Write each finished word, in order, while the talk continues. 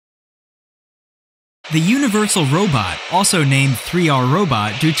The Universal Robot, also named 3R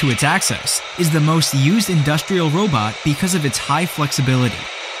Robot due to its access, is the most used industrial robot because of its high flexibility,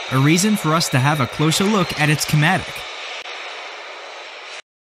 a reason for us to have a closer look at its schematic.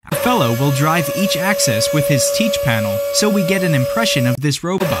 Our fellow will drive each axis with his teach panel so we get an impression of this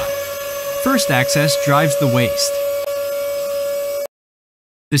robot. First axis drives the waist.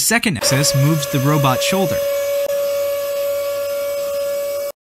 The second axis moves the robot's shoulder.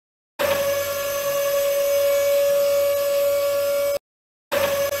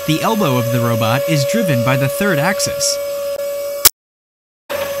 The elbow of the robot is driven by the third axis.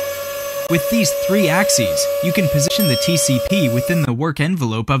 With these three axes, you can position the TCP within the work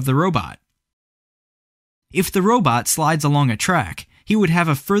envelope of the robot. If the robot slides along a track, he would have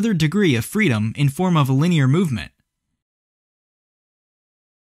a further degree of freedom in form of a linear movement.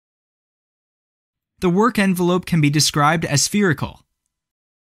 The work envelope can be described as spherical.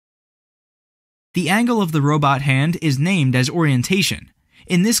 The angle of the robot hand is named as orientation.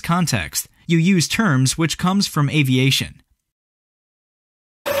 In this context, you use terms which comes from aviation.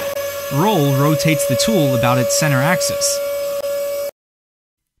 Roll rotates the tool about its center axis.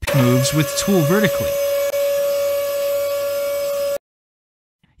 Pick moves with tool vertically.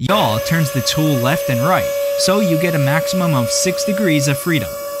 Yaw turns the tool left and right, so you get a maximum of 6 degrees of freedom.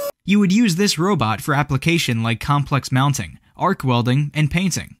 You would use this robot for application like complex mounting, arc welding, and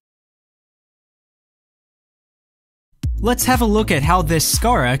painting. Let's have a look at how this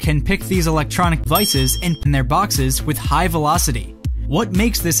SCARA can pick these electronic devices and put in their boxes with high velocity. What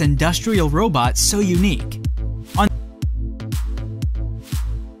makes this industrial robot so unique?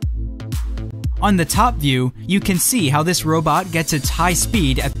 On the top view, you can see how this robot gets its high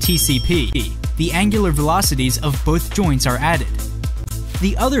speed at TCP. The angular velocities of both joints are added.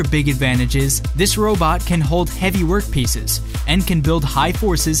 The other big advantage is this robot can hold heavy workpieces and can build high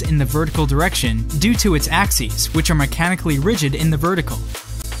forces in the vertical direction due to its axes, which are mechanically rigid in the vertical.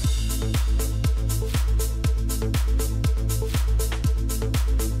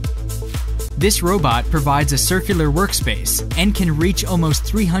 This robot provides a circular workspace and can reach almost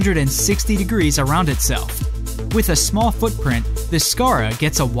 360 degrees around itself. With a small footprint, the SCARA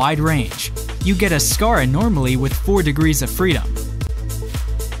gets a wide range. You get a SCARA normally with 4 degrees of freedom.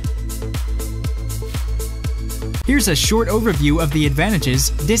 Here's a short overview of the advantages,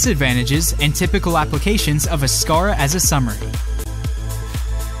 disadvantages, and typical applications of a SCARA as a summary.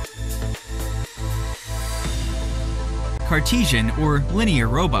 Cartesian or linear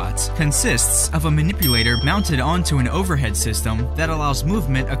robots consists of a manipulator mounted onto an overhead system that allows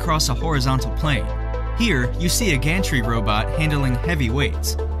movement across a horizontal plane. Here, you see a gantry robot handling heavy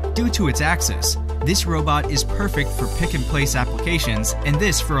weights. Due to its axis, this robot is perfect for pick-and-place applications, and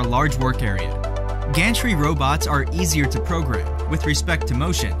this for a large work area. Gantry robots are easier to program with respect to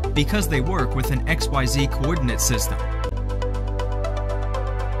motion because they work with an XYZ coordinate system.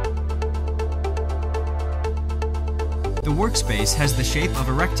 The workspace has the shape of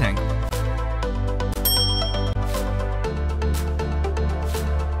a rectangle.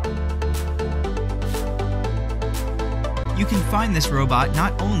 You can find this robot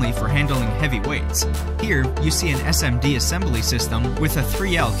not only for handling heavy weights. Here, you see an SMD assembly system with a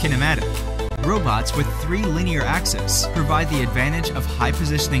 3L kinematic. Robots with 3 linear axes provide the advantage of high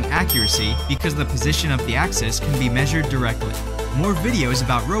positioning accuracy because the position of the axis can be measured directly. More videos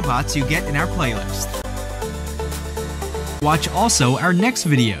about robots you get in our playlist. Watch also our next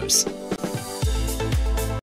videos.